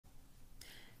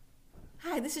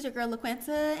Hi, this is your girl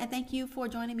LaQuenta, and thank you for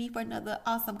joining me for another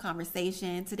awesome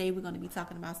conversation. Today, we're going to be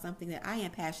talking about something that I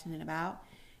am passionate about,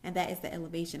 and that is the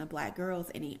elevation of Black girls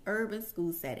in an urban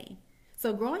school setting.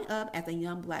 So, growing up as a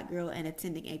young Black girl and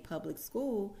attending a public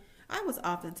school, I was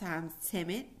oftentimes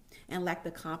timid and lacked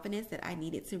the confidence that I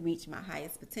needed to reach my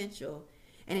highest potential.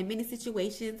 And in many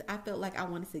situations, I felt like I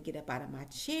wanted to get up out of my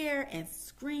chair and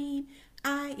scream,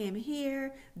 "I am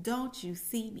here, don't you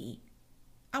see me?"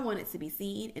 I wanted to be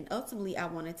seen, and ultimately I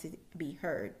wanted to be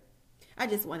heard. I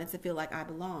just wanted to feel like I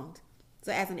belonged.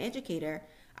 So as an educator,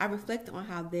 I reflect on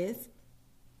how this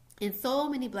and so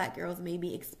many Black girls may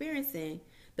be experiencing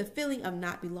the feeling of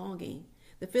not belonging,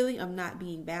 the feeling of not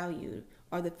being valued,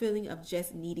 or the feeling of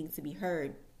just needing to be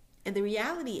heard. And the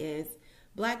reality is,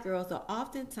 Black girls are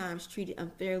oftentimes treated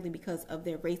unfairly because of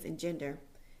their race and gender.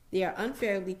 They are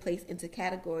unfairly placed into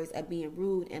categories of being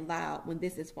rude and loud when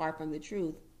this is far from the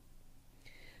truth.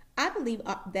 I believe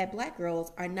that Black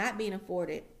girls are not being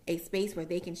afforded a space where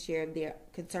they can share their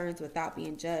concerns without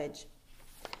being judged.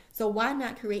 So why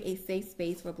not create a safe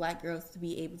space for Black girls to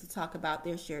be able to talk about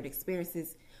their shared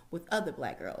experiences with other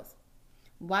Black girls?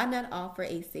 Why not offer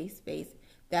a safe space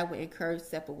that would encourage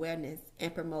self-awareness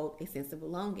and promote a sense of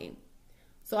belonging?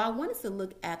 So I wanted to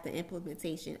look at the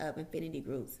implementation of affinity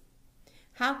groups.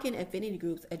 How can affinity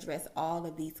groups address all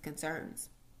of these concerns?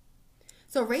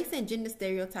 So race and gender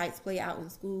stereotypes play out in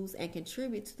schools and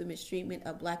contribute to the mistreatment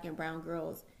of Black and brown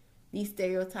girls. These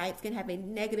stereotypes can have a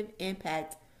negative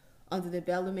impact on the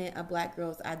development of Black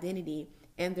girls' identity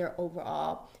and their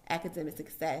overall academic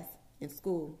success in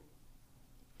school.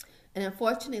 And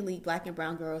unfortunately, Black and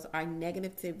brown girls are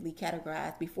negatively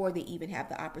categorized before they even have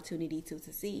the opportunity to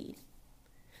succeed.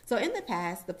 So in the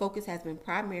past, the focus has been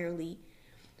primarily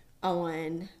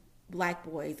on Black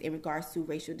boys in regards to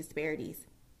racial disparities.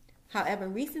 However,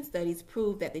 recent studies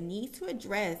prove that the need to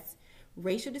address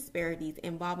racial disparities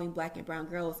involving Black and brown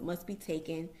girls must be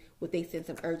taken with a sense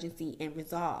of urgency and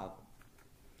resolve.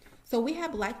 So we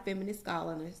have Black feminist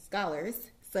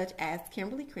scholars such as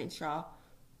Kimberly Crenshaw,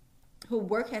 whose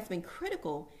work has been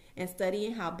critical in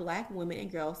studying how Black women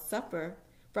and girls suffer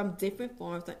from different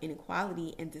forms of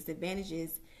inequality and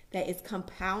disadvantages that is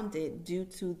compounded due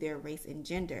to their race and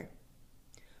gender.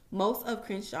 Most of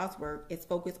Crenshaw's work is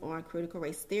focused on critical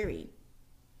race theory.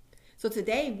 So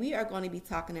today we are going to be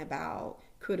talking about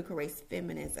critical race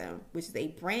feminism, which is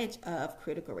a branch of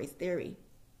critical race theory.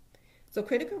 So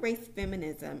critical race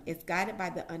feminism is guided by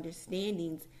the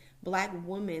understandings Black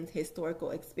women's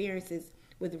historical experiences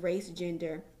with race,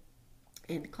 gender,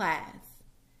 and class.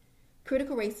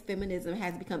 Critical race feminism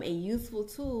has become a useful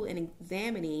tool in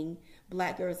examining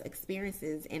Black girls'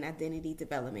 experiences and identity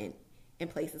development in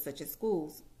places such as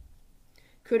schools.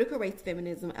 Critical race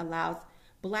feminism allows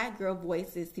Black girl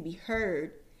voices to be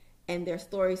heard and their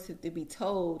stories to be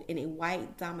told in a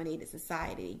white-dominated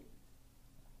society.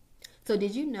 So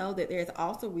did you know that there's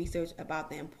also research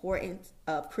about the importance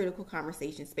of critical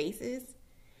conversation spaces?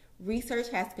 Research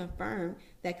has confirmed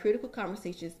that critical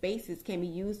conversation spaces can be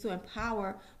used to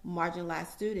empower marginalized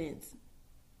students.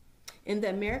 In the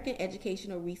American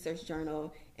Educational Research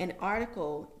Journal, an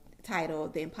article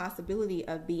titled "The Impossibility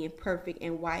of Being Perfect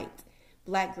and White,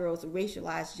 Black Girls'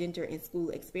 Racialized Gender and School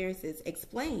Experiences"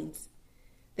 explains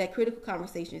that critical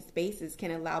conversation spaces can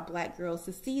allow Black girls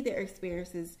to see their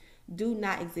experiences do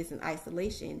not exist in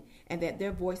isolation and that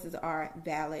their voices are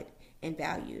valid and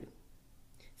valued.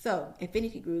 So,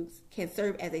 affinity groups can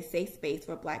serve as a safe space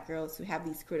for Black girls to have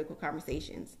these critical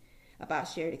conversations about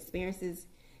shared experiences,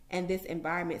 and this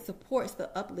environment supports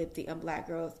the uplifting of Black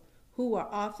girls who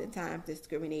are oftentimes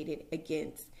discriminated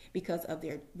against because of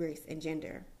their race and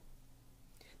gender.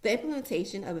 The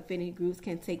implementation of affinity groups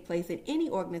can take place in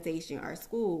any organization or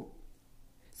school.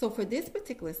 So for this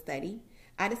particular study,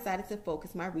 I decided to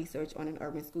focus my research on an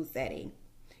urban school setting.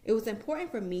 It was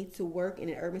important for me to work in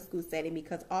an urban school setting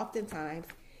because oftentimes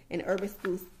an urban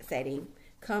school setting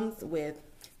comes with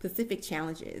specific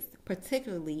challenges,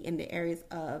 particularly in the areas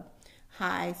of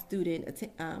high student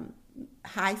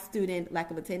lack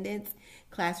of attendance,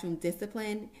 classroom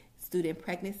discipline, student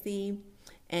pregnancy,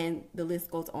 and the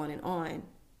list goes on and on.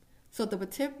 So the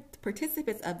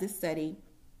participants of this study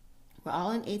were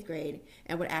all in 8th grade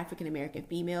and were African American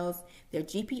females. Their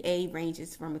GPA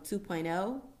ranges from a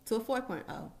 2.0 to a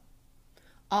 4.0.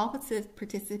 All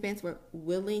participants were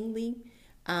willingly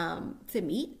to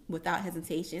meet without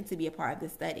hesitation to be a part of the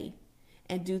study.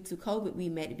 And due to COVID, we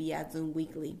met via Zoom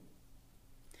weekly.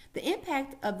 The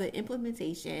impact of the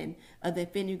implementation of the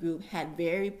affinity group had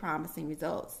very promising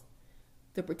results.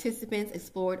 The participants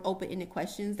explored open-ended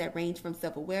questions that range from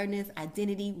self-awareness,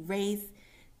 identity, race,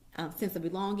 sense of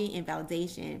belonging, and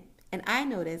validation. And I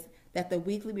noticed that the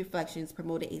weekly reflections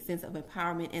promoted a sense of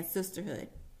empowerment and sisterhood.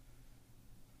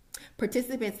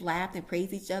 Participants laughed and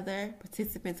praised each other.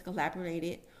 Participants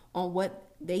collaborated on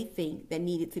what they think that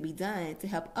needed to be done to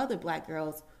help other Black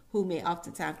girls who may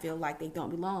oftentimes feel like they don't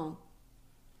belong.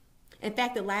 In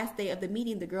fact, the last day of the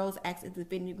meeting, the girls asked if the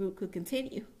Affinity group could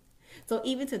continue. So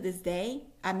even to this day,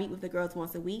 I meet with the girls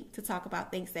once a week to talk about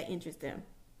things that interest them.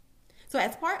 So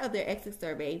as part of their exit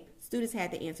survey, students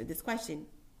had to answer this question.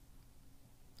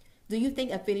 Do you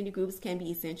think affinity groups can be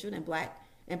essential in Black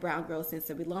and brown girls' sense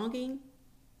of belonging?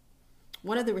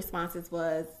 One of the responses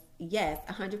was, yes,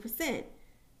 100%.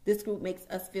 This group makes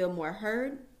us feel more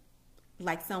heard,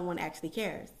 like someone actually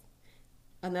cares.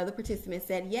 Another participant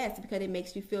said, yes, because it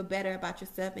makes you feel better about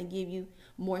yourself and give you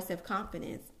more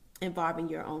self-confidence involving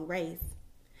your own race.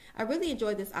 I really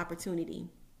enjoyed this opportunity.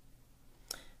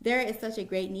 There is such a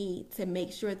great need to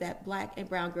make sure that Black and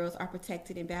brown girls are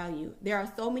protected and valued. There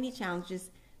are so many challenges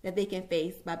that they can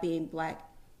face by being Black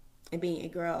and being a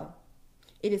girl.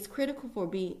 It is critical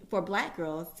for Black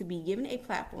girls to be given a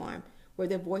platform where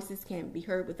their voices can be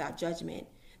heard without judgment.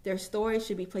 Their stories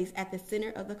should be placed at the center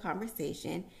of the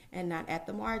conversation and not at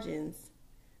the margins.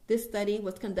 This study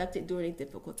was conducted during a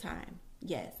difficult time.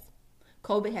 Yes,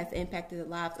 COVID has impacted the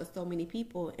lives of so many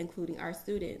people, including our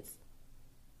students.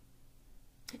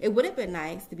 It would have been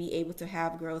nice to be able to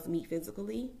have girls meet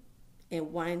physically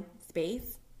in one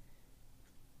space.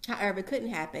 However, it couldn't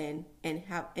happen, and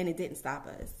it didn't stop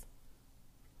us.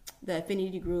 The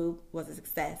Affinity group was a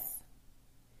success.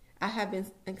 I have been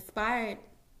inspired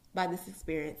by this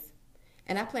experience,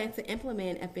 and I plan to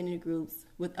implement affinity groups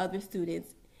with other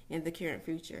students in the current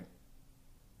future.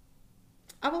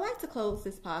 I would like to close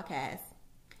this podcast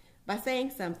by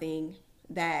saying something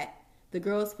that the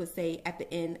girls would say at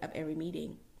the end of every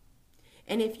meeting.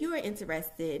 And if you are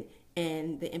interested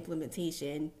in the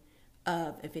implementation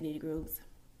of affinity groups,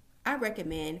 I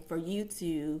recommend for you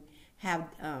to have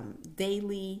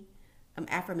daily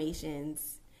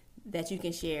affirmations that you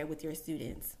can share with your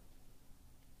students.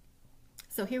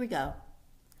 So here we go.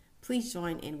 Please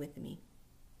join in with me.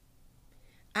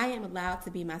 I am allowed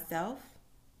to be myself,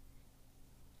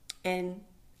 and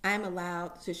I am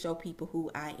allowed to show people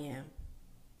who I am.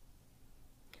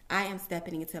 I am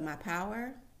stepping into my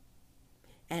power,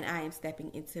 and I am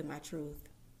stepping into my truth.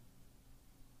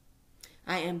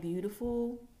 I am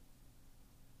beautiful,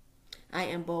 I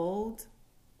am bold,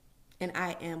 and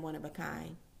I am one of a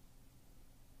kind.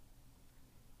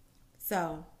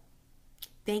 So,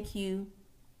 thank you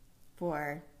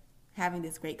for having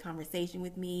this great conversation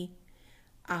with me.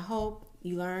 I hope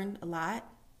you learned a lot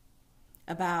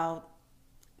about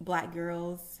Black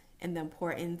girls and the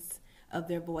importance of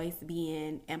their voice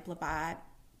being amplified,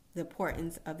 the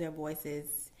importance of their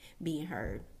voices being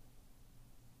heard.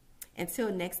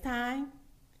 Until next time,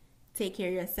 take care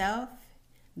of yourself,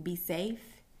 be safe,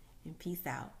 and peace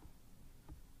out.